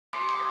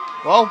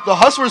Well, the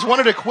Hustlers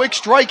wanted a quick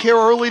strike here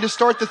early to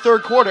start the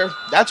third quarter.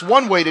 That's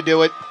one way to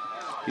do it.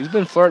 He's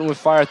been flirting with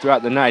fire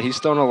throughout the night. He's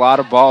thrown a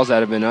lot of balls that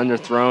have been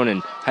underthrown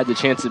and had the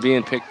chance of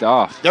being picked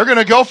off. They're going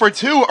to go for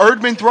two.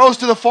 Erdman throws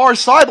to the far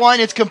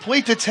sideline. It's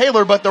complete to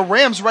Taylor, but the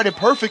Rams read it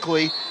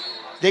perfectly.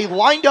 They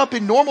lined up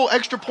in normal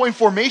extra point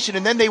formation,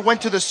 and then they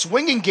went to the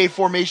swinging gate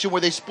formation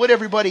where they split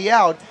everybody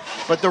out,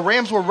 but the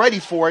Rams were ready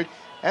for it,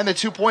 and the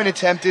 2-point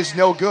attempt is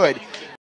no good.